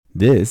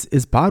This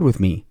is Pod With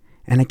Me,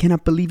 and I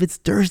cannot believe it's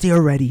Thursday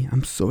already.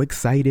 I'm so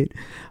excited.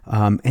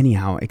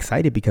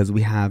 Excited because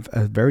we have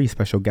a very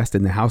special guest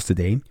in the house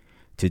today.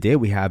 Today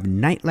we have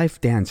nightlife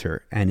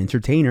dancer and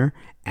entertainer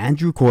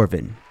Andrew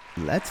Corvin.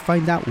 Let's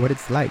find out what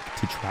it's like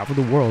to travel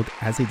the world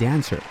as a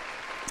dancer.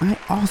 I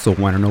also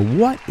want to know,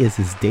 what is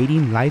his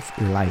dating life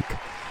like?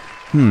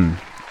 And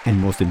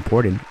most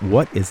important,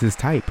 what is his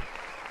type?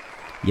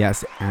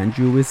 Yes,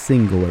 Andrew is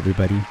single,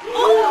 everybody.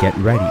 Get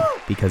ready,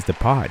 because the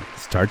pod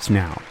starts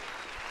now.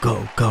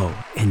 Go, go,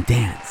 and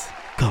dance.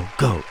 Go,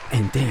 go,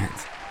 and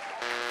dance.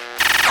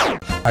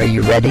 Are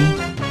you ready?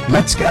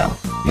 Let's go.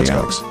 Let's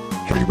go.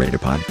 Are you ready to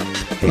pod?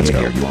 Let's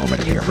go. You all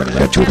ready here?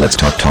 Let's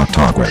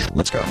talk. Right.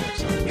 Let's go.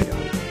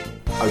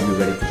 Are you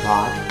ready to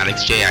pod?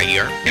 Alex J. I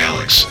here.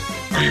 Alex,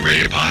 are you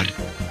ready to pod?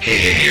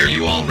 Hey, are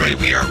you all ready?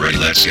 We are ready.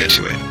 Let's get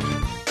to it.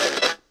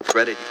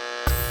 Ready.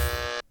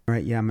 All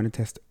right, yeah, I'm going to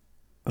test.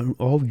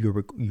 Oh,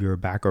 you're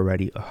back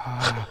already.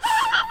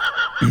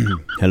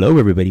 Hello,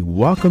 everybody.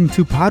 Welcome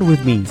to Pod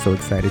With Me. So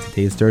excited.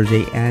 Today is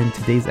Thursday, and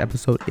today's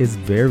episode is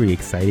very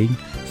exciting.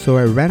 So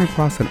I ran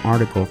across an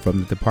article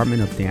from the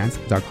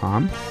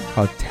departmentofdance.com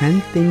called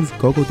 10 Things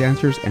Go-Go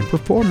Dancers and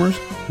Performers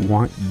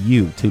Want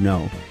You to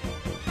Know.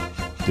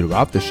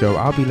 Throughout the show,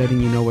 I'll be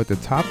letting you know what the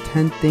top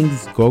 10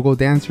 things go-go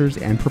dancers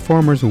and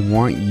performers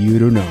want you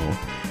to know.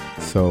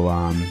 So,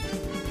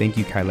 thank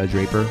you, Kyla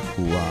Draper,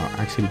 who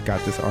actually got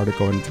this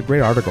article, and it's a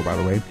great article, by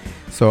the way.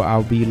 So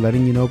I'll be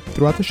letting you know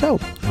throughout the show.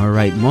 All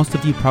right, most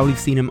of you probably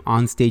seen him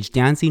on stage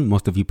dancing.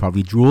 Most of you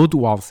probably drooled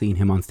while seeing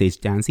him on stage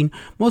dancing.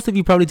 Most of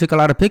you probably took a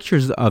lot of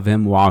pictures of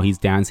him while he's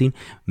dancing.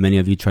 Many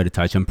of you try to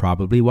touch him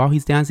probably while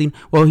he's dancing.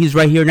 Well, he's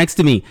right here next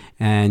to me,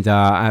 and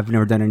I've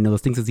never done any of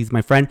those things since he's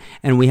my friend.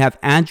 And we have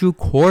Andrew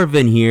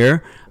Corvin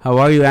here. How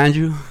are you,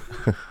 Andrew?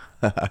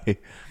 Hi.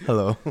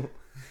 Hello.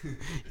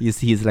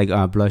 He's like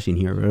blushing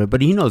here,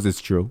 but he knows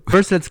it's true.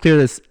 First, let's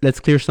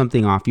clear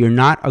something off. You're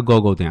not a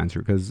go-go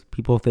dancer, because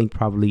people think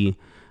probably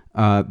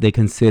they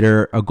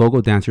consider a go-go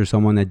dancer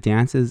someone that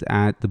dances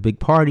at the big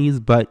parties,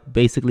 but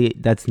basically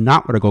that's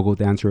not what a go-go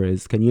dancer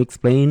is. Can you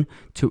explain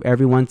to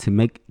everyone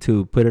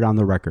to put it on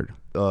the record?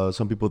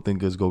 Some people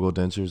think as go-go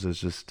dancers as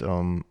just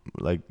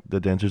like the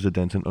dancers that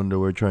dance in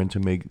underwear trying to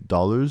make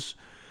dollars,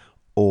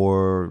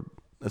 or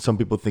some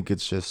people think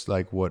it's just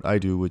like what I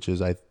do, which is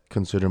I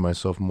consider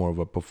myself more of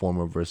a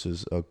performer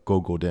versus a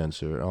go-go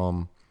dancer.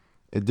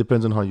 It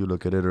depends on how you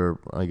look at it, or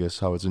I guess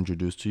how it's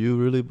introduced to you,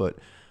 really. But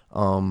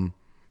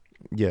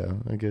yeah,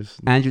 I guess.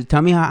 Andrew,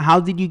 tell me, how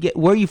did you get?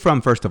 Where are you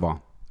from, first of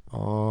all?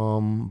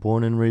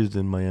 Born and raised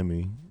in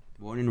Miami.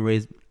 Born and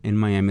raised in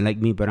Miami, like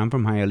me, but I'm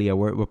from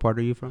Hialeah. What part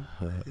are you from?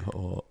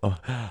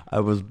 I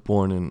was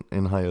born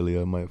in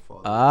Hialeah. My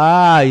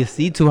father. You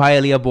see, two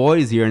Hialeah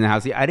boys here in the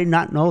house. I did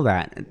not know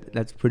that.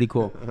 That's pretty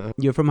cool.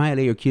 You're from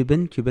Hialeah. You're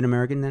Cuban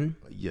American then?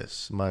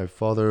 Yes, my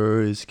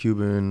father is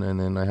Cuban,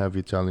 and then I have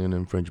Italian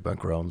and French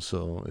background,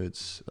 so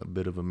it's a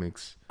bit of a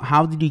mix.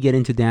 How did you get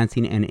into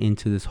dancing and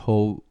into this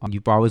whole?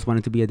 You've always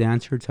wanted to be a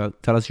dancer.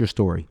 Tell us your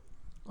story.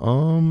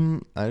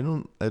 I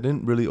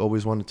didn't really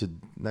always wanted to.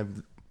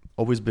 I've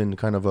always been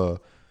kind of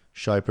a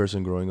shy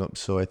person growing up,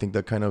 so I think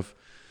that kind of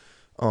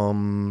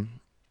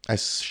I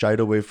shied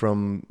away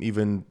from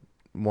even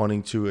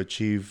wanting to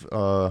achieve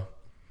I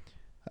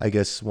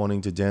guess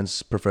wanting to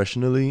dance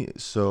professionally.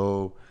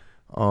 So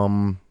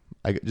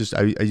I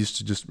used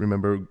to just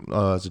remember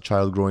as a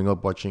child growing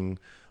up watching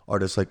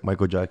artists like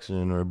Michael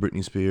Jackson or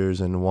Britney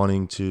Spears and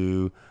wanting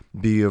to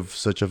be of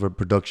such of a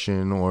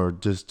production, or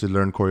just to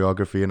learn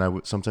choreography,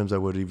 and sometimes I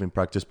would even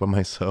practice by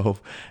myself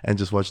and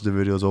just watch the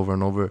videos over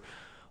and over.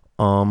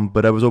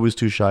 But I was always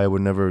too shy. I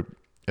would never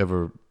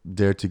ever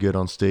dare to get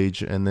on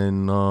stage. And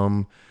then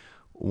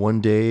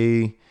one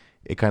day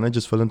it kind of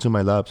just fell into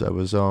my laps. I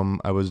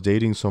was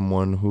dating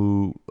someone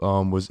who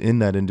was in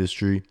that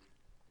industry,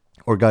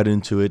 or got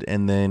into it,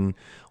 and then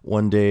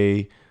one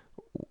day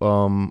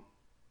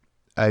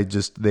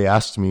they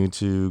asked me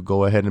to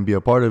go ahead and be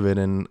a part of it,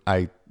 and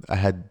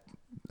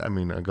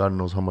God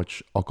knows how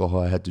much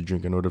alcohol I had to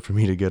drink in order for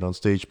me to get on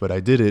stage, but I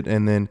did it.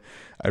 And then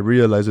I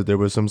realized that there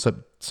was some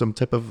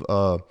type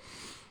of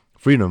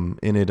freedom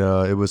in it.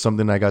 It was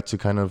something I got to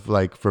kind of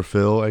like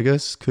fulfill, I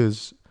guess,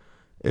 because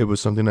it was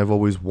something I've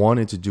always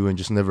wanted to do and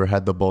just never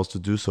had the balls to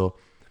do so.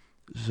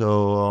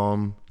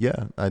 So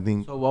yeah, I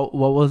think. So what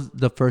was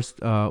the first?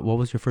 What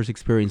was your first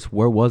experience?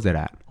 Where was it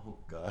at? Oh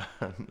God,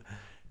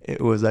 it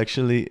was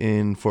actually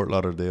in Fort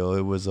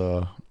Lauderdale.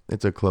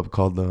 It's a club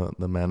called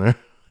the Manor.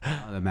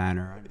 The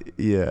Manor.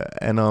 Yeah,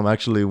 and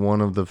actually one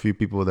of the few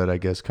people that I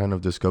guess kind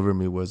of discovered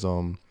me was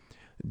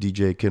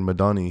DJ Kid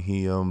Madani.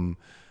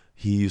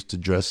 He used to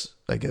dress,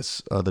 I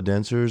guess, the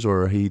dancers,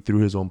 or he threw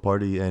his own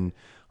party, and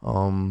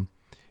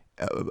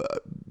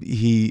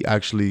he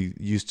actually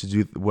used to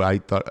do what I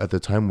thought at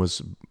the time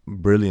was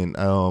brilliant,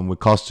 with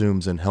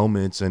costumes and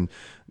helmets and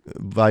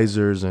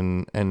visors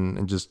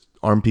and just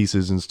arm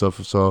pieces and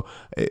stuff. So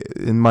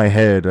in my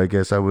head, I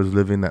guess I was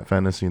living that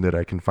fantasy that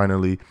I can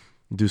finally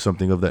do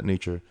something of that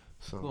nature.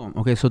 So Cool.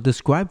 Okay, so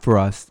describe for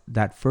us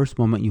that first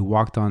moment you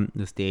walked on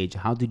the stage.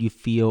 How did you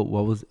feel?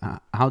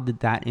 How did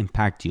that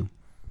impact you?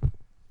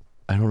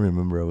 I don't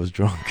remember. I was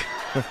drunk.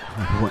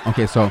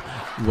 Okay, so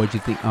what'd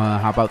you think?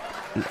 How about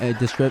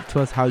describe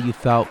to us how you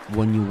felt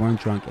when you weren't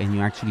drunk and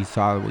you actually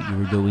saw what you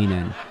were doing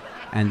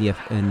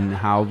and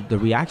how the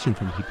reaction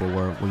from people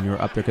were when you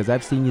were up there? Because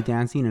I've seen you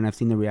dancing and I've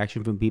seen the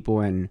reaction from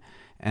people and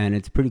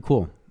it's pretty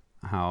cool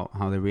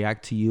how they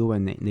react to you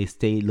and they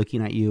stay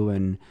looking at you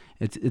and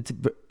it's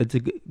a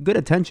good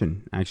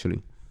attention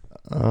actually.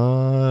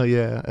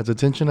 Yeah, it's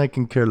attention I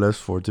can care less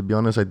for. To be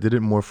honest, I did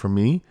it more for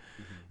me.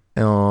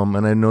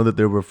 And I know that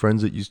there were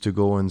friends that used to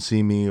go and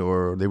see me,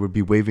 or they would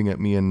be waving at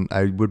me, and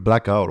I would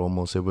black out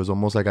almost. It was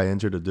almost like I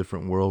entered a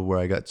different world where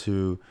I got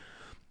to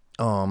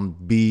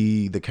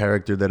be the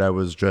character that I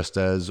was dressed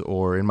as,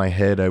 or in my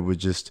head, I would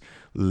just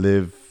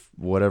live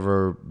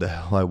whatever the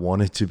hell I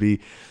wanted to be.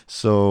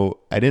 So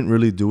I didn't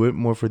really do it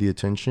more for the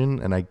attention,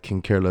 and I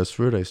can care less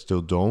for it. I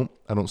still don't.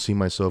 I don't see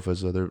myself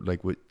as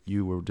like what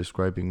you were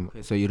describing.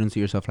 Okay, so you don't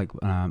see yourself like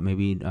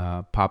maybe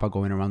Papa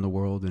going around the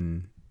world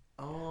and...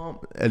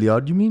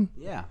 Eliad, you mean?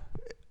 Yeah.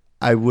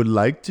 I would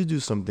like to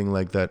do something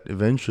like that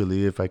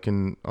eventually if I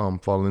can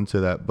fall into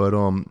that. But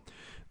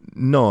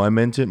no, I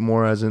meant it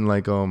more as in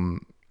like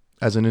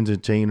as an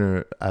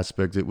entertainer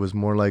aspect. It was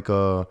more like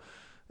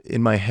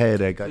in my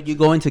head I got You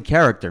go into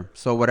character.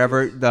 So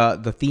whatever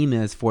the theme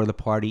is for the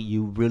party,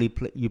 you really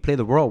play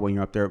the role when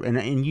you're up there.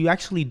 And you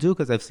actually do,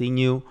 because I've seen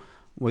you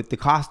with the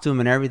costume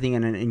and everything,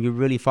 and you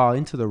really fall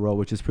into the role,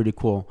 which is pretty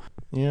cool.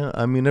 Yeah,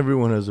 I mean,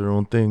 everyone has their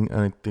own thing,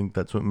 and I think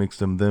that's what makes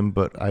them them.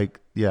 But I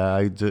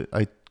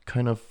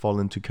kind of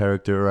fall into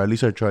character, or at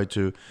least I try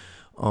to.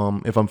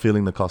 If I'm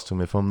feeling the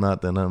costume, if I'm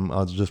not, then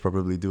I'll just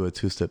probably do a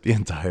two-step the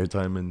entire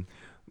time and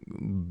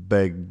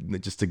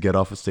beg just to get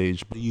off a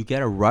stage. Do you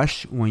get a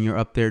rush when you're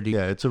up there?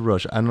 Yeah, it's a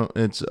rush. I know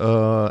it's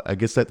I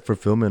guess that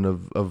fulfillment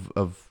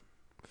of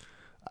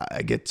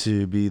I get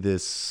to be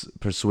this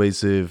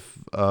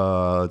persuasive,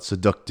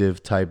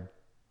 seductive type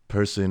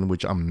person,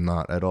 which I'm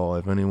not at all.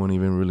 If anyone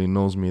even really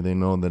knows me, they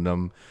know that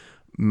I'm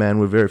a man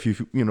with very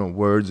few,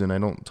 words, and I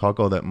don't talk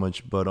all that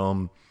much. But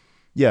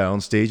yeah, on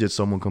stage it's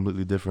someone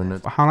completely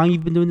different. How long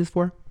you've been doing this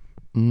for?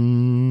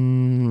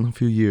 A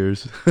few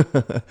years,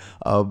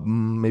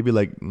 maybe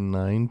like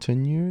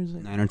 9-10 years.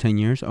 9 or 10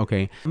 years.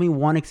 Okay. I mean,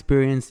 one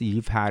experience that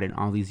you've had in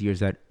all these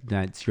years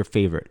that's your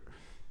favorite.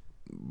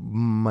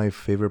 My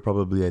favorite,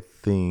 probably, I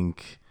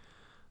think,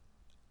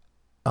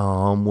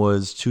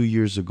 was 2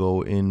 years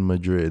ago in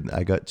Madrid.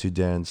 I got to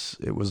dance.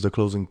 It was the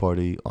closing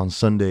party on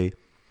Sunday.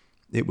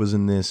 It was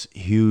in this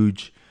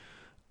huge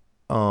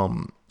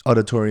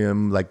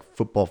auditorium, like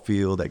football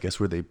field, I guess,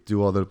 where they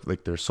do all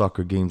their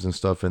soccer games and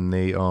stuff. And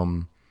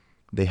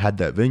they had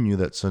that venue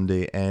that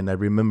Sunday. And I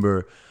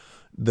remember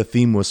the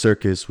theme was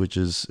circus, which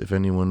is, if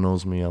anyone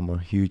knows me, I'm a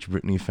huge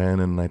Britney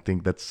fan, and I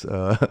think that's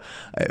to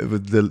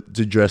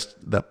dress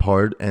that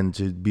part and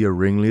to be a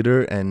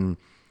ringleader. And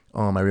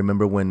I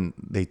remember when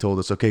they told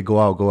us, okay, go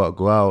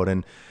out.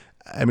 And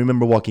I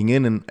remember walking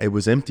in, and it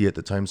was empty at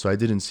the time, so I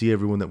didn't see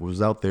everyone that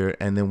was out there.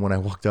 And then when I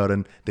walked out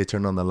and they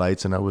turned on the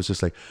lights, and I was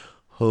just like,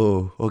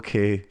 oh,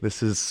 okay,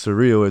 this is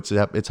surreal.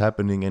 It's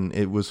happening. And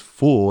it was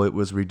full. It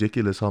was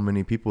ridiculous how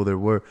many people there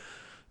were.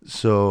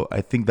 So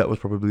I think that was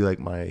probably like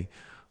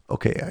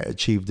okay, I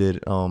achieved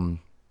it.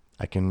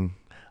 I can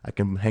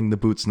hang the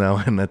boots now,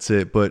 and that's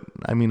it. But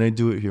I mean, I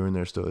do it here and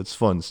there still. It's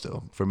fun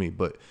still for me.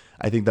 But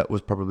I think that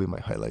was probably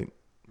my highlight.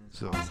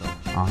 So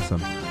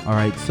Awesome. All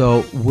right,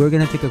 so we're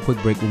gonna take a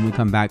quick break. When we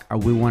come back,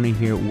 we want to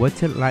hear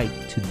what's it like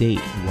to date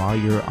while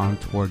you're on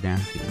tour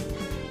dancing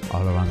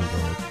all around the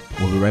world.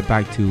 We'll be right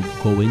back to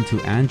go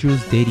into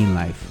Andrew's dating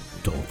life.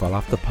 Don't fall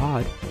off the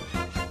pod.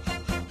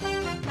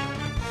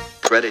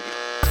 Credit.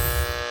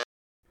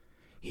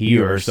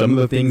 Here are some of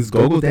the things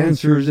go-go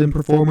dancers and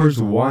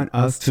performers want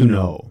us to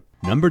know.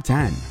 Number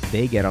 10,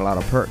 they get a lot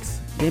of perks.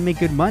 They make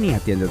good money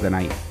at the end of the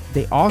night.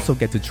 They also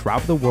get to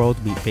travel the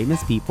world, meet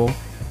famous people,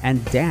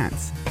 and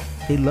dance.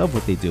 They love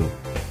what they do.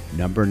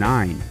 Number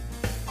 9,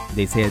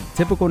 they say a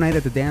typical night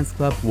at the dance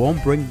club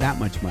won't bring that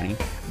much money,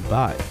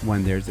 but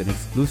when there's an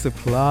exclusive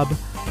club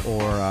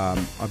or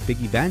a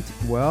big event,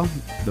 well,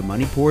 the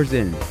money pours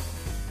in.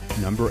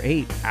 Number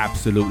 8,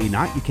 absolutely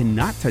not. You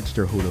cannot touch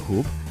their hula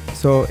hoop.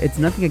 So it's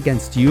nothing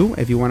against you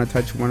if you want to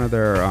touch one of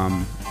their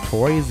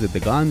toys, the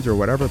guns or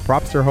whatever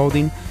props they're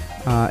holding.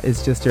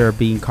 It's just they're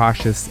being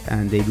cautious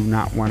and they do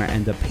not want to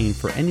end up paying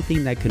for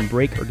anything that can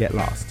break or get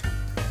lost.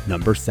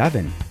 Number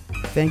 7,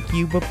 thank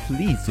you, but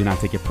please do not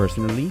take it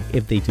personally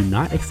if they do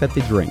not accept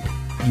a drink.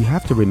 You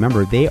have to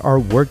remember they are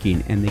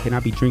working and they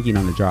cannot be drinking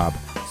on the job,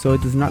 so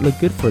it does not look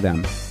good for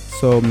them.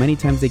 So many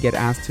times they get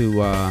asked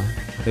to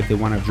if they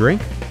want a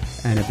drink,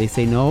 and if they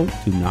say no,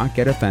 do not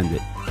get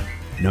offended.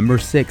 Number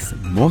 6,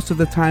 most of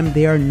the time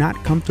they are not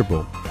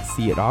comfortable.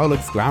 See, it all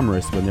looks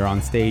glamorous when they're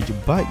on stage,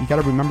 but you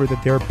gotta remember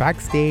that they're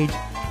backstage,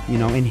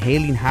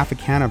 inhaling half a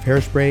can of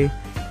hairspray.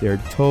 Their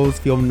toes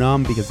feel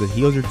numb because the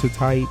heels are too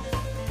tight,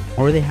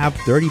 or they have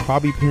dirty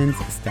bobby pins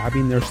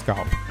stabbing their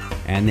scalp.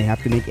 And they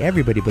have to make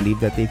everybody believe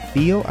that they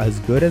feel as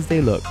good as they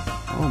look.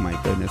 Oh my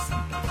goodness.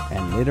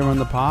 And later on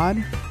the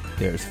pod,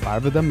 there's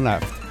 5 of them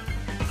left.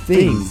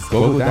 Things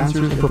go-go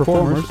dancers and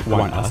performers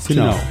want us to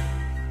know.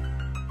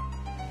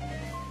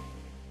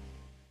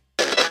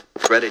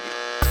 Ready.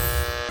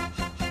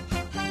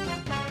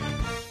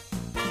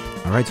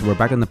 All right, so we're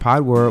back in the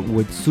pod. We're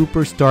with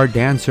superstar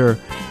dancer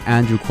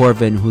Andrew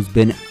Corvin, who's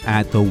been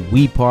at the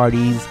Wii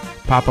parties,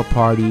 Papa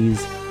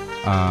parties,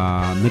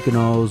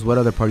 Mykonos. What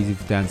other parties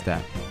you've danced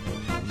at?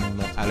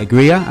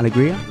 Alegria?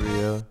 Alegria.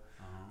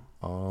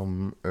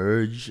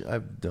 Urge.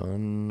 I've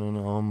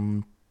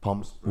done.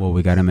 Palm Springs. Well,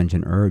 we gotta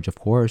mention Urge, of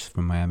course,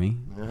 from Miami.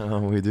 Yeah,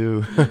 we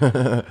do.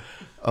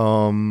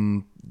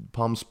 Palm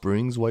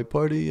Springs White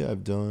Party.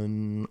 I've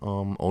done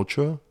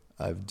Ultra.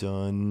 I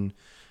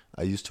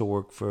used to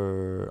work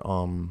for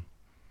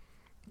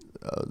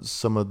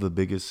some of the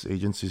biggest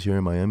agencies here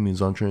in Miami: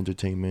 Zontra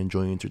Entertainment,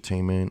 Joy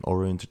Entertainment,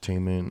 Aura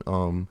Entertainment.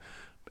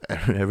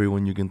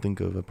 Everyone you can think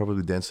of. I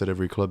probably danced at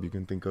every club you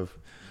can think of.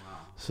 Wow.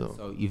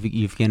 So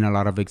you've gained a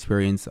lot of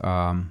experience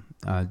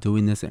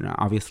doing this, and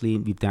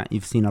obviously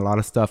you've seen a lot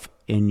of stuff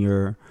in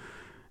your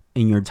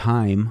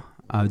time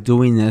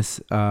doing this,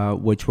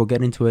 which we'll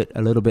get into it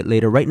a little bit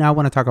later. Right now, I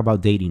want to talk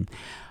about dating.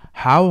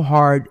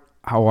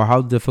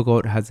 How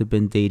difficult has it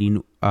been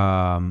dating?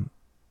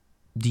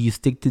 Do you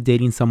stick to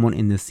dating someone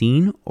in the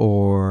scene,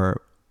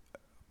 or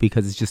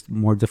because it's just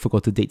more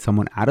difficult to date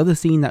someone out of the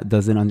scene that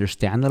doesn't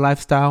understand the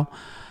lifestyle?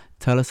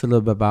 Tell us a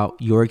little bit about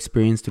your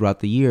experience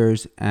throughout the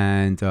years,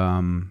 and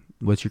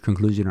what's your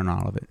conclusion on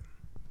all of it?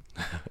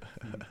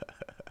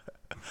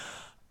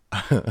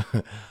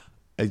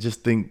 I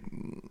just think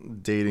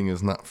dating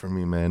is not for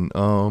me, man.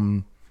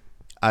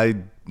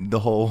 The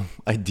whole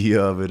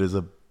idea of it is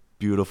a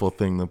beautiful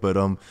thing, but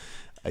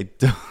I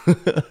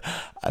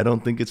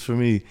don't think it's for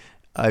me.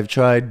 I've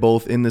tried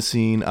both in the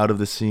scene, out of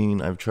the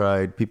scene. I've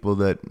tried people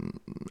that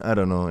I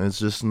don't know.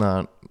 It's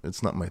not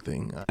my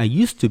thing. I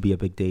used to be a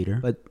big dater,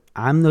 but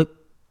I'm the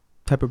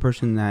type of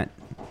person that.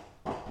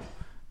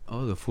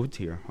 Oh, the food's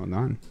here. Hold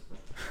on.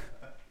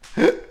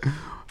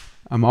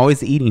 I'm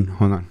always eating.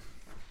 Hold on.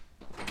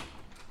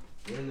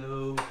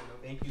 Hello.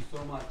 Thank you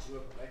so much.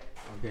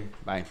 Okay.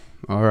 Bye.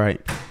 All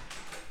right.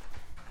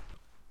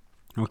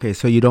 Okay,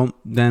 so you don't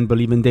then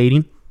believe in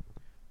dating?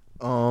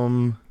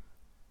 Not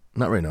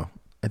right now.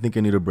 I think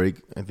I need a break.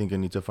 I think I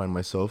need to find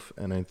myself,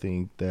 and I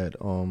think that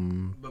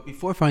But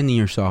before finding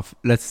yourself,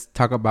 let's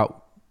talk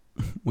about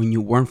when you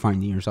weren't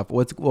finding yourself.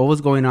 What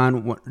was going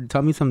on?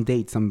 Tell me some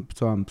dates, some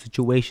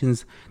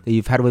situations that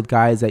you've had with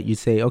guys that you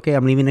say, okay,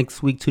 I'm leaving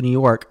next week to New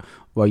York,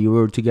 while you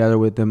were together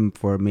with them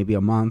for maybe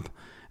a month,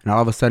 and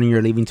all of a sudden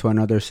you're leaving to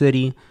another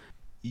city.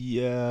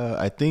 Yeah,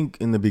 I think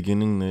in the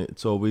beginning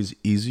it's always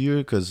easier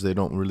because they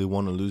don't really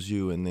want to lose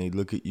you, and they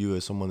look at you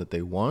as someone that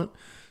they want.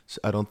 So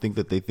I don't think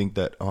that they think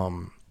that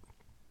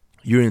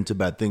you're into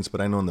bad things, but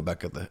I know in the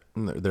back of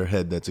their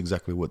head that's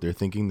exactly what they're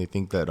thinking. They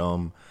think that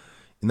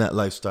in that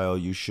lifestyle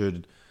you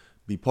should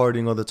be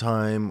partying all the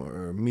time,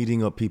 or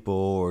meeting up people,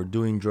 or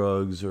doing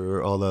drugs,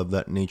 or all of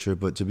that nature.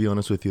 But to be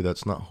honest with you,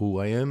 that's not who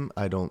I am.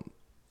 I don't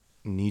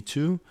need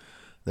to.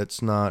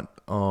 That's not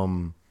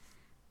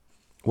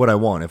what I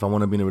want. If I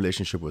want to be in a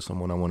relationship with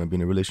someone, I want to be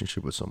in a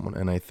relationship with someone,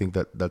 and I think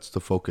that that's the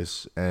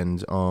focus.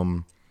 And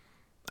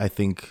I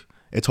think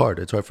it's hard.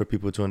 It's hard for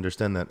people to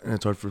understand that, and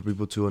it's hard for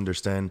people to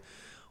understand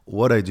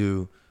what I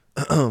do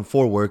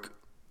for work.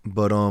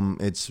 But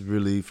it's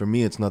really, for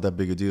me, it's not that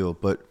big a deal.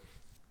 But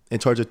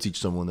it's hard to teach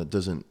someone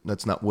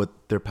that's not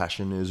what their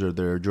passion is, or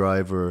their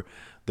drive, or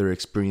their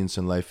experience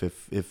in life.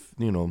 If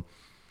you know,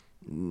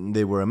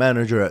 they were a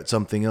manager at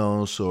something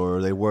else,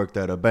 or they worked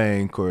at a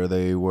bank, or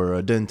they were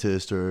a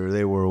dentist, or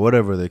they were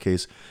whatever the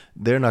case,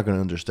 they're not going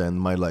to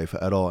understand my life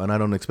at all, and I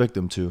don't expect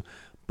them to.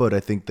 But I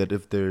think that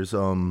if there's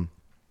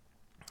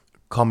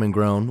common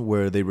ground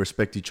where they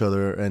respect each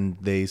other, and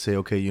they say,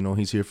 okay, you know,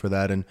 he's here for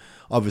that, and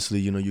obviously,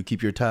 you know, you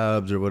keep your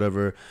tabs or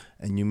whatever,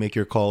 and you make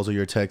your calls or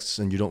your texts,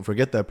 and you don't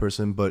forget that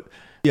person. But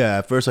yeah,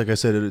 at first, like I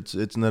said,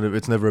 it's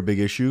never a big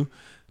issue.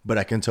 But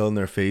I can tell in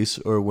their face,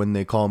 or when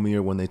they call me,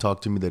 or when they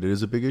talk to me, that it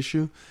is a big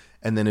issue.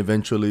 And then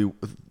eventually,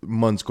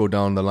 months go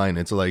down the line,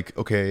 it's like,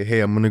 okay, hey,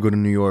 I'm going to go to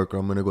New York, or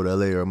I'm going to go to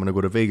LA, or I'm going to go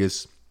to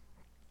Vegas,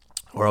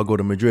 or I'll go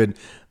to Madrid.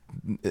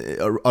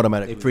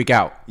 Automatically. They freak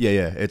out.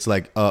 Yeah. It's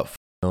like,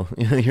 no,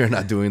 you're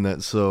not doing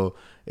that. So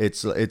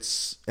it's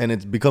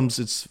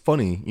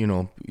funny, you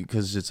know,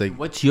 because it's like,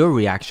 what's your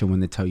reaction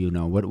when they tell you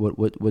no?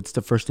 What's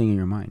the first thing in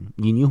your mind?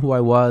 You knew who I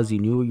was. You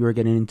knew what you were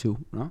getting into.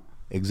 No?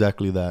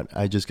 Exactly that.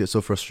 I just get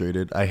so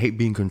frustrated. I hate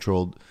being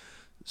controlled.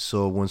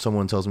 So when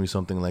someone tells me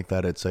something like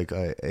that, it's like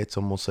it's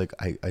almost like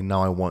I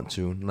now I want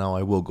to. Now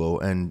I will go,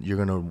 and you're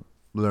gonna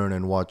learn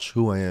and watch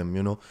who I am,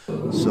 you know.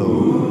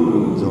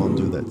 So don't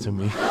do that to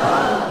me.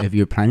 If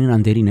you're planning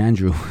on dating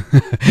Andrew,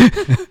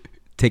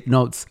 take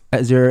notes.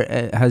 Has there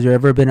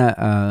ever been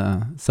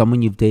a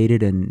someone you've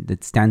dated and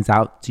that stands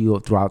out to you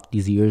throughout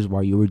these years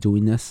while you were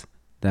doing this?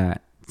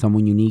 That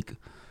someone unique?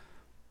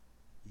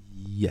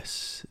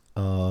 Yes.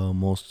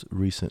 Most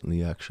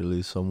recently,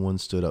 actually, someone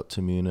stood out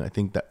to me, and I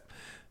think that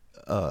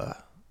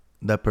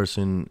that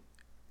person,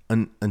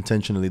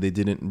 unintentionally, they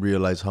didn't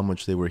realize how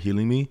much they were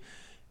healing me,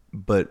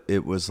 but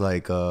it was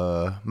like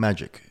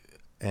magic.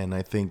 And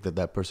I think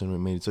that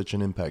person made such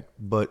an impact.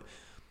 But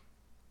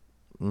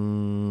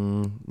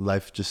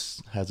life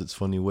just has its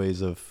funny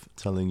ways of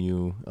telling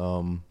you,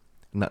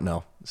 not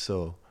now.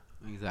 So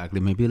Exactly.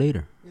 Maybe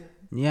later.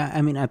 Yeah.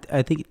 I mean,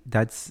 I think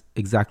that's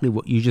exactly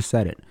what you just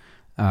said. It.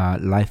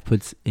 Life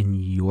puts in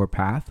your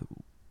path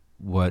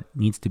what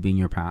needs to be in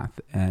your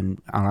path,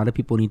 and a lot of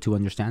people need to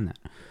understand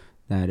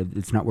that if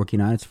it's not working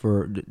out,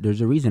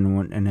 there's a reason.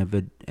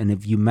 And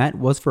if you met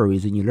was for a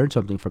reason, you learned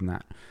something from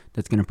that.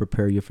 That's going to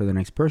prepare you for the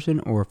next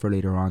person, or for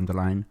later on the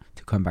line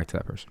to come back to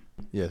that person.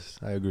 yes,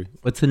 I agree.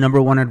 What's the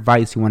number one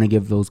advice you want to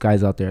give those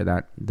guys out there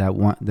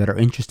that are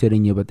interested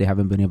in you but they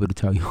haven't been able to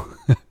tell you?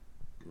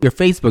 Your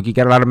Facebook, you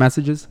get a lot of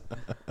messages.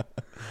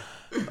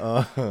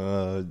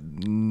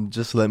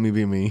 Just let me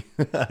be me.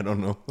 I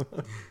don't know.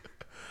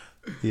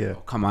 Yeah.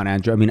 Oh, come on,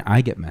 Andrew. I mean,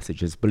 I get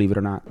messages, believe it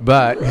or not.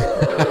 But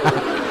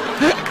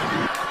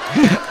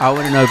I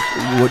want to know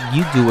what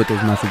you do with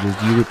those messages.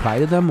 Do you reply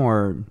to them,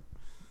 or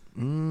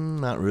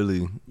Not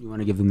really. you want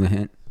to give them the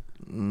hint?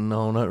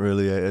 No, not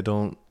really. I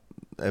don't.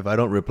 If I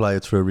don't reply,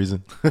 it's for a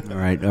reason. All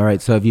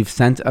right. So if you've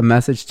sent a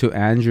message to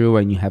Andrew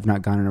and you have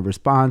not gotten a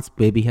response,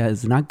 maybe he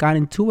has not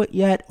gotten to it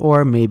yet,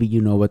 or maybe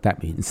you know what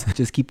that means.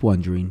 Just keep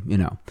wondering,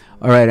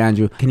 All right,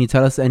 Andrew, can you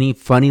tell us any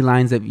funny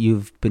lines that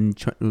you've been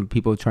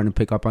people trying to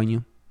pick up on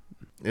you?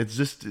 It's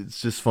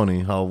just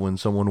funny how when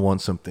someone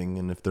wants something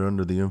and if they're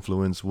under the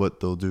influence,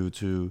 what they'll do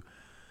to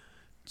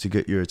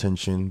get your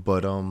attention.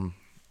 But and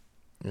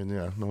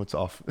yeah, no, it's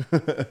off.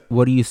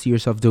 What do you see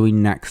yourself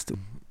doing next?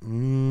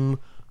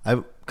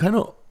 I've kind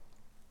of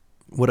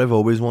what I've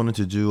always wanted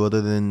to do,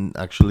 other than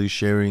actually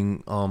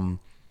sharing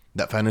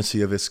that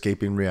fantasy of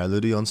escaping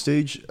reality on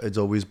stage. It's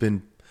always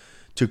been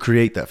to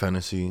create that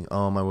fantasy.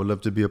 I would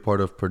love to be a part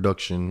of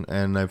production,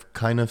 and I've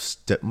kind of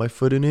stepped my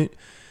foot in it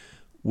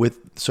with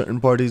certain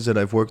parties that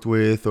I've worked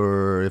with,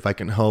 or if I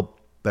can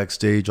help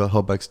backstage, I'll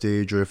help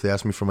backstage, or if they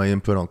ask me for my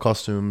input on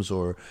costumes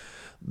or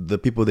the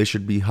people they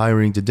should be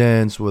hiring to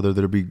dance, whether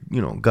there be,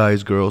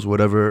 guys, girls,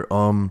 whatever.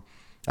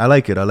 I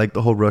like it. I like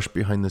the whole rush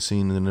behind the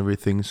scene and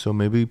everything. So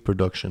maybe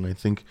production. I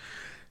think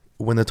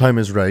when the time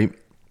is right,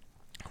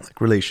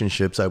 like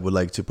relationships, I would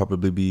like to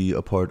probably be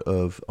a part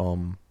of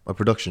a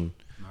production.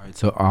 All right.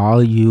 So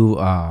all you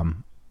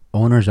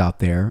owners out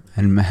there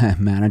and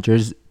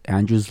managers,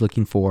 Andrew's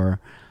looking for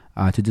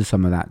to do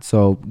some of that.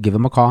 So give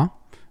him a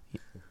call.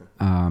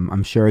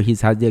 I'm sure he's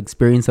had the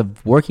experience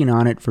of working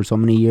on it for so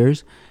many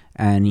years.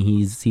 And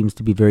he seems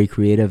to be very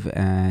creative,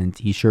 and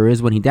he sure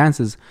is when he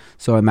dances.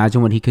 So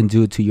imagine what he can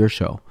do to your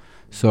show.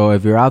 So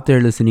if you're out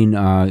there listening,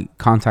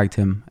 contact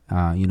him.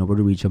 You know where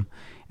to reach him,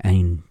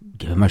 and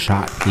give him a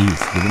shot, please.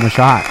 Give him a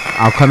shot.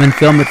 I'll come and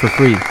film it for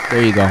free.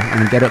 There you go,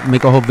 and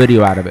make a whole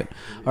video out of it.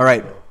 All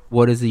right.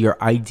 What is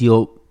your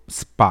ideal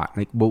spot?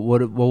 Like,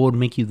 what would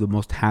make you the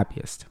most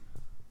happiest?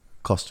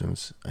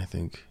 Costumes, I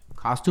think.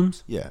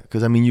 Costumes? Yeah,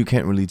 because I mean, you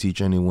can't really teach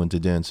anyone to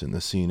dance in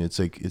the scene. It's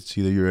like it's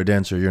either you're a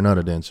dancer or you're not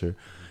a dancer.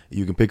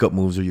 You can pick up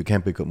moves or you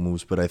can't pick up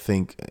moves, but I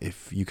think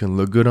if you can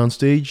look good on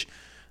stage,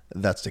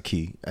 that's the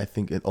key. I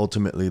think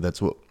ultimately that's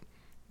what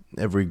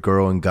every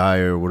girl and guy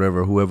or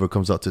whatever, whoever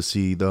comes out to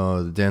see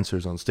the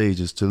dancers on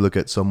stage, is to look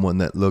at someone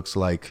that looks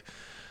like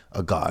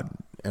a god.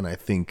 And I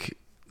think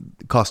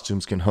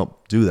costumes can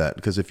help do that,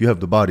 because if you have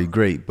the body,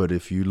 great, but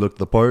if you look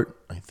the part,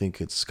 I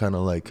think it's kind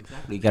of like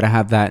you gotta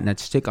have that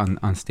stick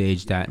on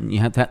stage, that, and you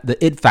have that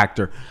the it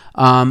factor.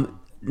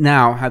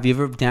 Now, have you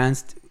ever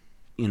danced?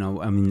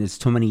 I mean, it's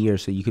too many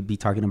years, so you could be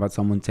talking about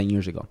someone 10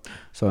 years ago,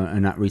 so,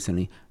 and not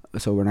recently.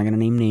 So we're not going to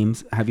name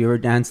names. Have you ever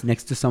danced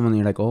next to someone and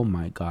you're like, oh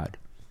my God?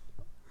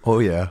 Oh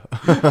yeah.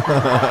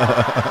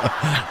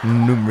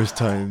 Numerous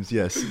times,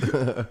 yes.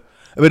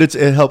 But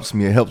it helps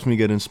me. It helps me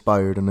get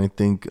inspired, and I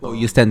think... Oh,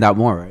 you stand out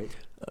more, right?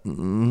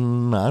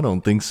 I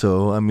don't think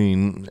so. I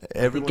mean...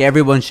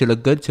 everyone should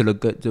look good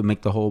to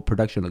make the whole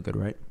production look good,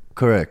 right?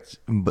 Correct,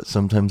 but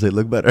sometimes they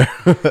look better.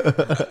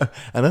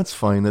 And that's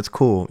fine, that's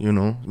cool,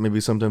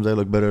 Maybe sometimes I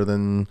look better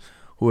than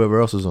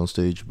whoever else is on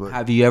stage. But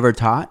have you ever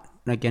taught,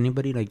 like,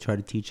 anybody, like, try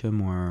to teach him?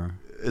 Or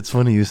it's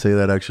funny you say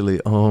that, actually.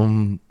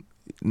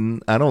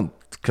 I don't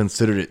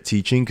consider it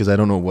teaching, because I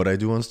don't know what I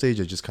do on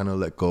stage. I just kind of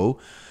let go,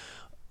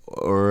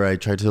 or I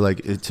try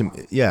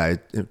to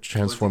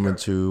transform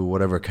into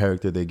whatever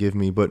character they give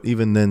me. But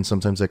even then,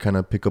 sometimes I kind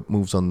of pick up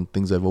moves on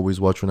things I've always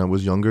watched when I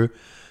was younger.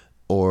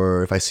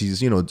 Or if I see,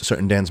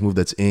 certain dance move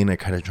that's in, I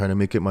kind of try to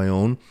make it my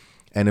own.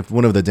 And if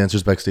one of the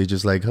dancers backstage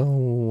is like,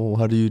 oh,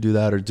 how do you do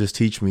that? Or just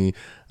teach me.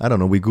 I don't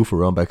know. We goof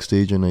around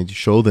backstage and I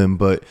show them,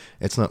 but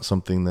it's not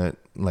something that,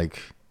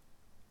 like,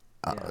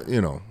 a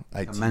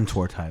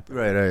mentor type.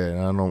 Right.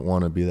 I don't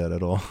want to be that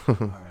at all.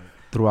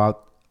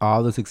 Throughout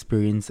all this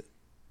experience,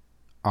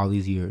 all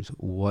these years,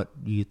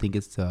 what do you think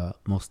is the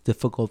most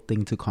difficult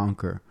thing to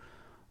conquer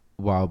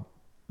while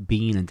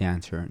being a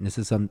dancer? And this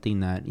is something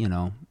that,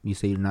 you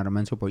say you're not a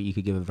mentor, but you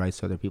could give advice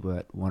to other people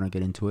that want to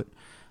get into it.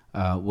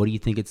 What do you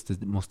think it's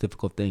the most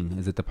difficult thing?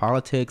 Is it the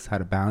politics, how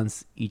to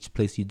balance each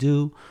place you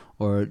do?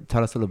 Or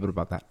tell us a little bit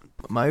about that.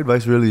 My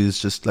advice really is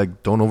just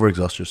like, don't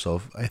overexhaust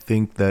yourself. I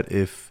think that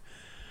if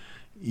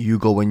you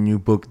go and you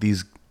book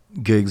these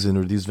gigs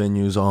or these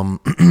venues,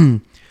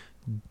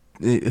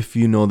 if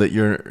you know that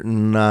you're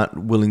not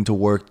willing to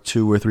work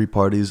 2 or 3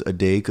 parties a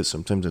day, because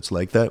sometimes it's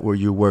like that, where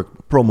you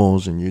work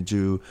promos and you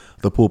do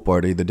the pool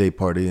party, the day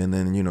party, and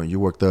then, you know, you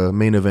work the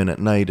main event at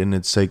night, and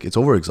it's like, it's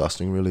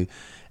overexhausting really.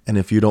 And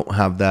if you don't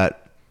have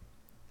that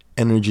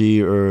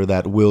energy or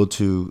that will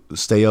to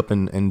stay up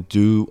and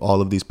do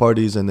all of these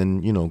parties, and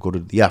then, you know, go to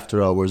the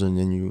after hours, and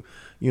then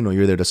you know,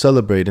 you're there to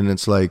celebrate, and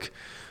it's like,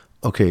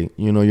 okay,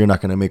 you know, you're not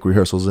going to make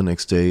rehearsals the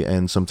next day.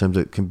 And sometimes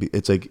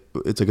it's like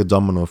a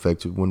domino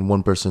effect. When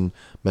one person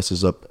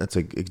messes up, it's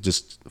like it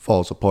just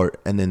falls apart.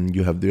 And then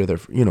you have the other,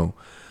 you know,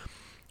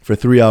 for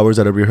 3 hours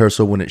at a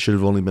rehearsal when it should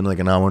have only been like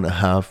an hour and a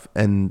half,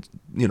 and,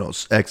 you know,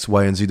 X,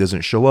 Y, and Z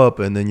doesn't show up.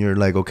 And then you're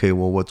like, okay,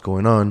 well, what's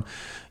going on?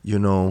 You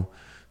know,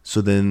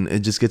 so then it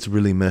just gets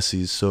really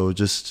messy. So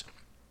just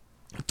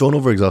don't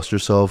overexhaust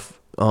yourself.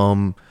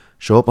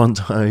 Show up on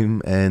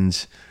time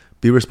and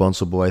be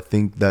responsible. I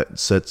think that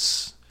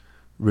sets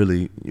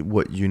really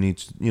what you need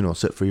to, you know,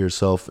 set for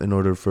yourself in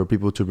order for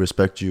people to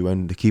respect you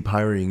and to keep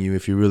hiring you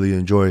if you really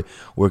enjoy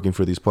working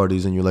for these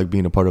parties and you like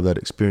being a part of that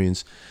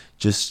experience.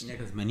 Just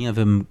because many of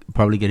them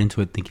probably get into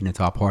it thinking it's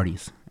all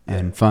parties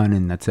and fun,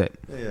 and that's it.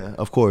 Yeah,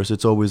 of course,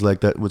 it's always like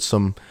that with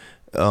some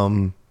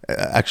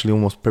actually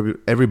almost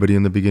everybody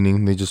in the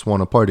beginning. They just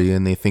want to party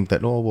and they think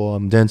that, oh well,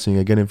 I'm dancing,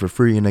 I get in for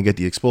free and I get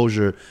the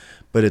exposure.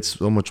 But it's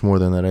so much more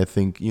than that. I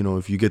think, you know,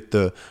 if you get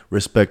the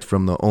respect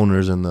from the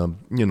owners and the,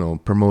 you know,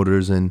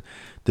 promoters and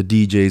the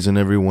DJs and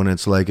everyone,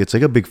 it's like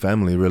a big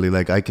family, really.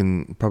 Like I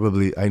think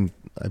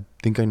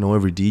I know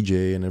every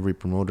DJ and every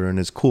promoter, and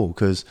it's cool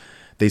because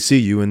they see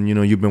you and, you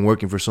know, you've been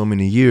working for so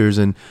many years,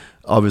 and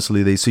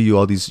obviously they see you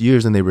all these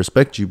years and they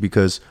respect you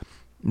because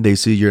they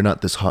see you're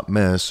not this hot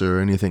mess or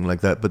anything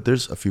like that. But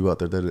there's a few out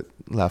there that it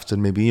lasted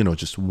maybe, you know,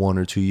 just 1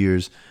 or 2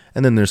 years.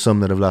 And then there's some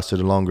that have lasted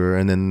longer.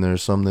 And then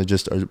there's some that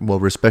just are well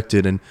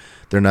respected and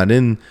they're not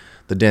in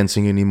the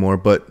dancing anymore,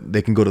 but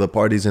they can go to the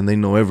parties and they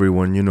know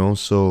everyone, you know.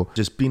 So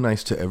just be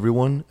nice to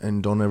everyone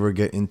and don't ever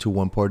get into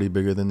one party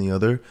bigger than the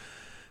other,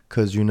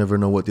 because you never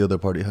know what the other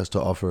party has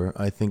to offer.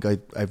 I think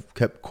I've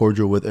kept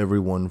cordial with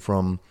everyone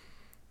from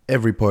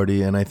every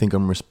party, and I think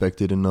I'm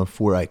respected enough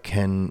where I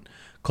can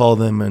call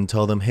them and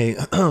tell them, hey,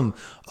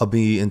 I'll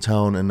be in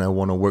town and I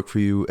want to work for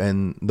you,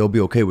 and they'll be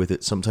okay with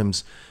it.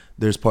 Sometimes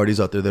there's parties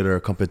out there that are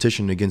a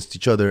competition against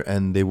each other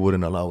and they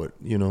wouldn't allow it,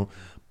 you know.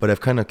 But I've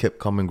kind of kept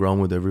common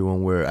ground with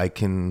everyone where I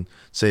can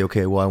say,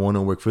 okay, well, I want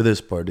to work for this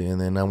party and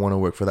then I want to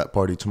work for that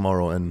party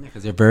tomorrow. And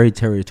because they're very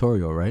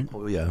territorial, right?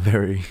 Oh yeah,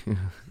 very.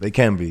 They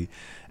can be.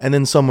 And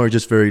then some are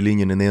just very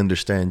lenient and they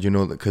understand, you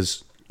know,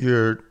 because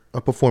you're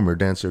a performer,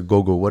 dancer,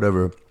 go-go,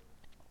 whatever.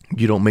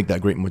 You don't make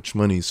that great much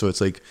money. So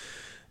it's like,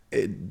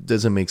 it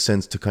doesn't make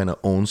sense to kind of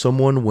own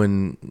someone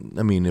when,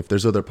 I mean, if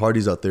there's other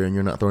parties out there and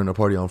you're not throwing a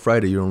party on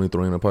Friday, you're only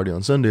throwing a party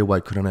on Sunday,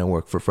 why couldn't I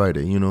work for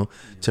Friday, you know,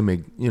 to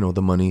make, you know,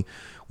 the money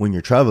when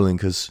you're traveling?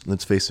 Because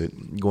let's face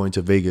it, going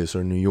to Vegas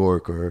or New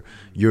York or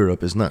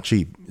Europe is not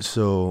cheap.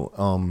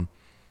 So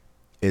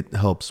it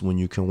helps when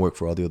you can work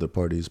for all the other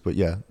parties. But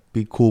yeah,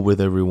 be cool with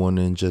everyone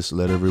and just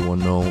let everyone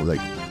know, like,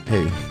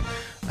 hey,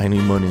 I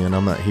need money and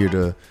I'm not here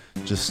to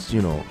just,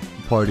 you know,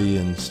 party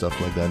and stuff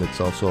like that. It's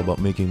also about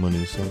making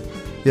money. So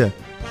yeah.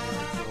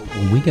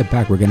 When we get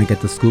back, we're going to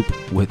get the scoop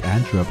with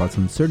Andrew about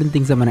some certain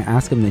things I'm going to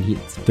ask him that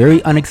it's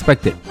very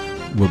unexpected.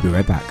 We'll be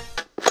right back.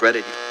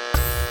 Ready.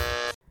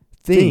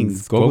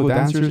 Things go-go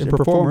dancers and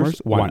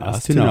performers want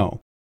us to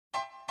know.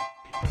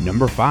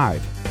 Number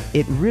 5.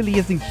 It really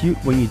isn't cute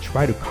when you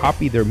try to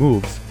copy their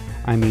moves.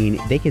 I mean,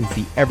 they can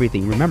see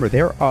everything. Remember,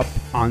 they're up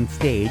on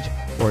stage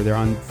or they're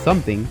on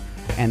something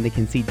and they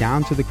can see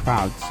down to the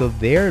crowd. So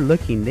they're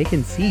looking, they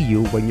can see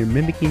you when you're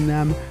mimicking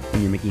them,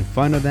 when you're making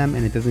fun of them,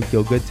 and it doesn't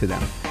feel good to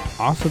them.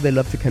 Also, they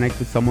love to connect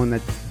with someone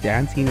that's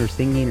dancing or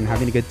singing and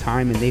having a good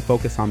time, and they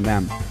focus on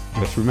them.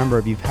 Just remember,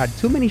 if you've had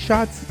too many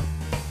shots,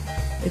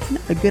 it's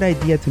not a good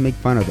idea to make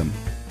fun of them.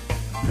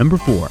 Number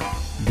 4,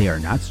 they are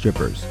not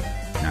strippers.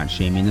 Not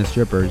shaming the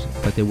strippers,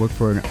 but they work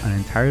for an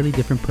entirely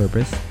different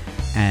purpose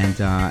and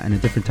a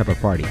different type of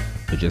party.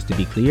 So just to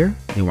be clear,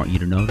 they want you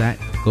to know that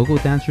go-go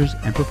dancers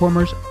and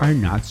performers are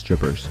not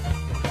strippers.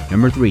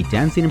 Number 3,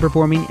 dancing and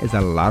performing is a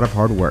lot of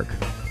hard work.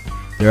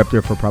 They're up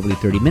there for probably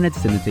 30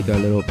 minutes, and they take a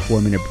little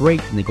 4-minute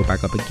break, and they go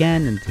back up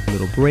again and take a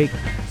little break.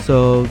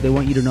 So they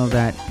want you to know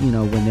that, you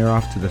know, when they're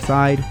off to the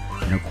side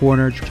in a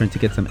corner trying to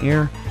get some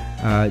air,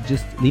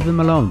 just leave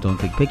them alone. Don't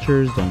take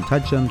pictures, don't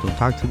touch them, don't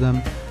talk to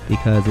them,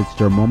 because it's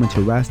their moment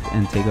to rest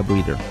and take a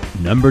breather.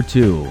 Number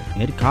 2,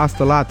 it costs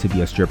a lot to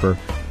be a stripper.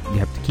 You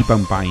have to keep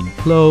on buying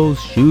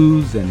clothes,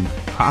 shoes, and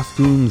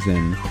costumes,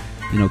 and,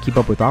 you know, keep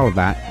up with all of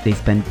that. They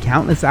spend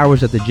countless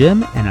hours at the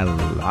gym and a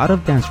lot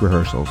of dance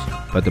rehearsals.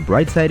 But the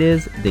bright side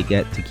is they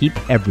get to keep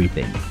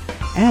everything.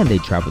 And they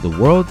travel the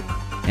world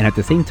and at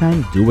the same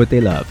time do what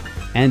they love.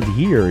 And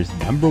here's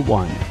number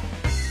 1.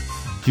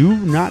 Do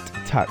not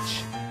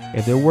touch.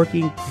 If they're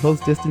working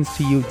close distance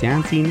to you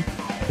dancing,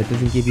 that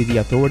doesn't give you the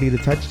authority to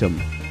touch them.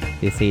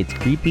 They say it's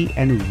creepy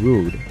and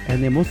rude,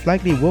 and they most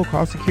likely will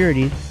call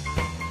security.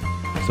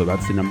 So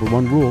that's the number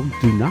one rule: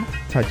 do not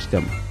touch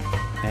them.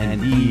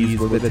 And these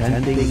were the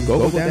 10 things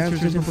go-go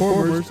dancers and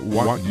performers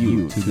want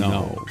you to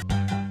know.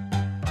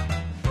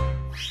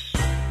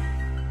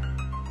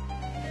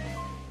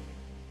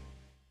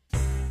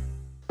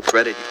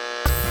 Ready.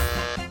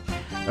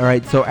 All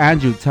right, so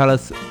Andrew, tell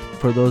us,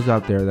 for those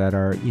out there that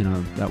are,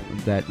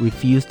 that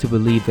refuse to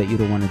believe that you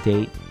don't want to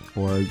date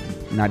or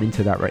not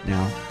into that right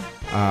now,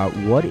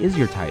 what is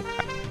your type?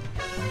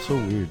 I'm so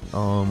weird.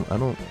 I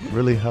don't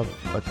really have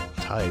a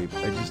type.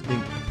 I just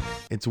think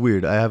it's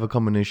weird. I have a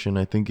combination.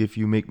 I think if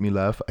you make me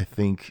laugh, I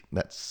think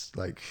that's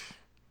like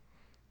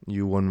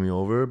you won me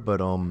over.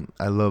 But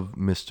I love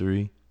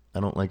mystery. I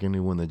don't like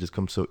anyone that just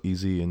comes so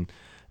easy and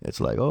it's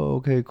like, oh,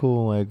 okay,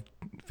 cool. I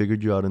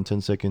figured you out in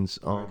 10 seconds.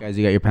 Guys,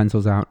 you got your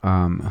pencils out.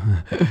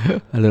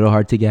 A little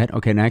hard to get.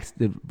 Okay, next,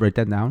 write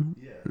that down.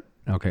 Yeah.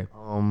 Okay.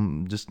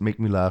 Just make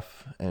me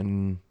laugh,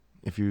 and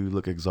if you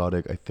look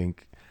exotic, I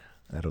think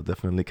that'll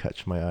definitely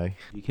catch my eye.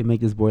 You can make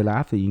this boy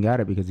laugh, you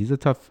got it, because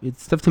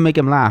it's tough to make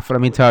him laugh,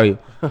 let me tell you.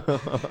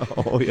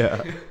 Oh,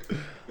 yeah.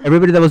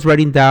 Everybody that was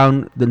writing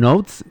down the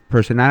notes,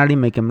 personality,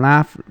 make him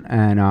laugh,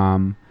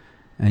 and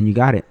you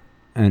got it.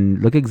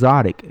 And look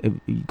exotic.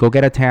 Go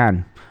get a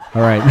tan.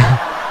 All right.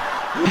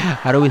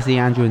 How do we see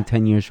Andrew in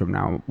 10 years from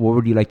now? What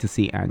would you like to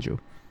see, Andrew?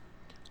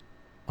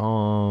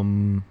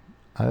 I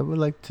would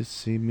like to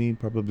see me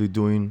probably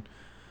doing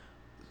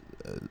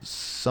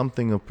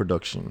something of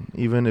production,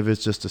 even if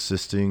it's just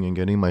assisting and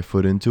getting my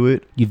foot into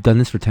it. You've done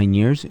this for 10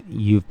 years.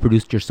 You've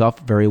produced yourself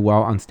very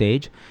well on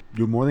stage.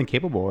 You're more than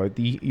capable.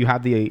 You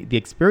have the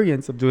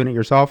experience of doing it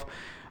yourself.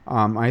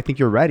 I think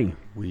you're ready.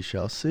 We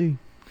shall see.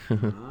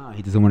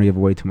 He doesn't want to give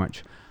away too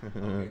much.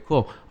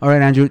 Cool. All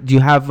right, Andrew, do you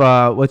have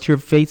what's your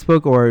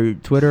Facebook or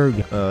Twitter?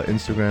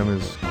 Instagram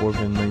is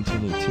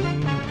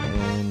Corbin1918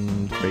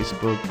 and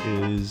Facebook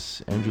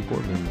is Andrew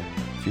Corbin.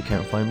 If you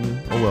can't find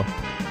me, oh well.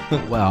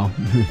 Well,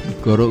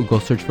 go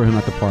search for him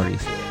at the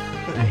parties.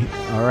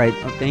 All right.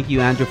 Thank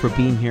you, Andrew, for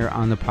being here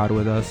on the pod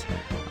with us.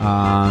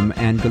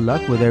 And good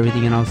luck with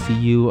everything, and I'll see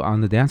you on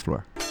the dance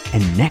floor.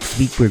 And next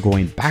week, we're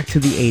going back to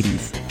the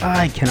 80s.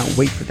 I cannot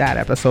wait for that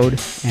episode.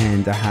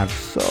 And I have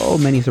so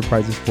many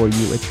surprises for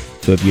you.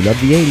 So if you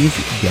love the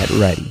 80s, get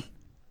ready.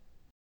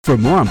 For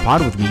more on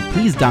Pod With Me,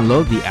 please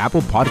download the Apple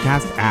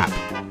Podcast app.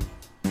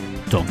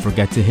 Don't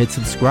forget to hit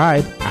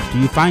subscribe after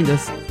you find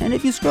us. And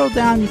if you scroll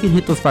down, you can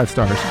hit those 5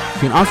 stars.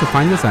 You can also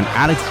find us on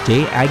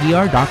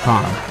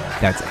alexjaguiar.com.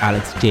 That's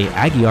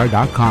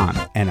alexjaguiar.com.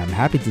 And I'm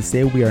happy to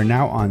say we are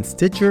now on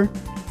Stitcher,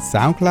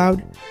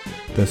 SoundCloud,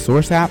 the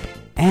Source app,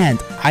 and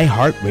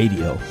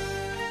iHeartRadio.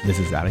 This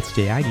is Alex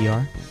J.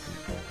 Aguiar.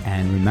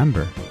 And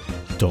remember,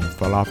 don't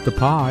fall off the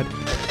pod.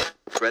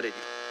 Ready.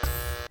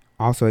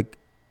 Also, it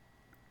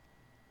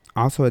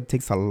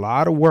takes a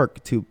lot of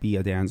work to be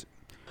a dancer.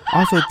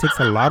 Also, it takes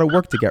a lot of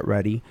work to get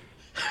ready.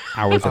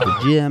 Hours at the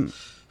gym.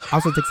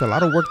 Also, it takes a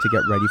lot of work to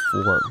get ready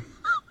for.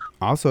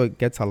 Also, it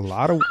takes a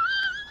lot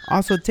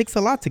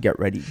to get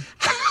ready.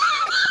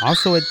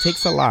 Also, it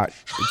takes a lot.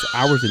 It's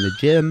hours in the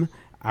gym,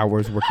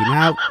 hours working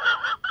out.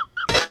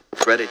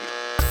 Ready.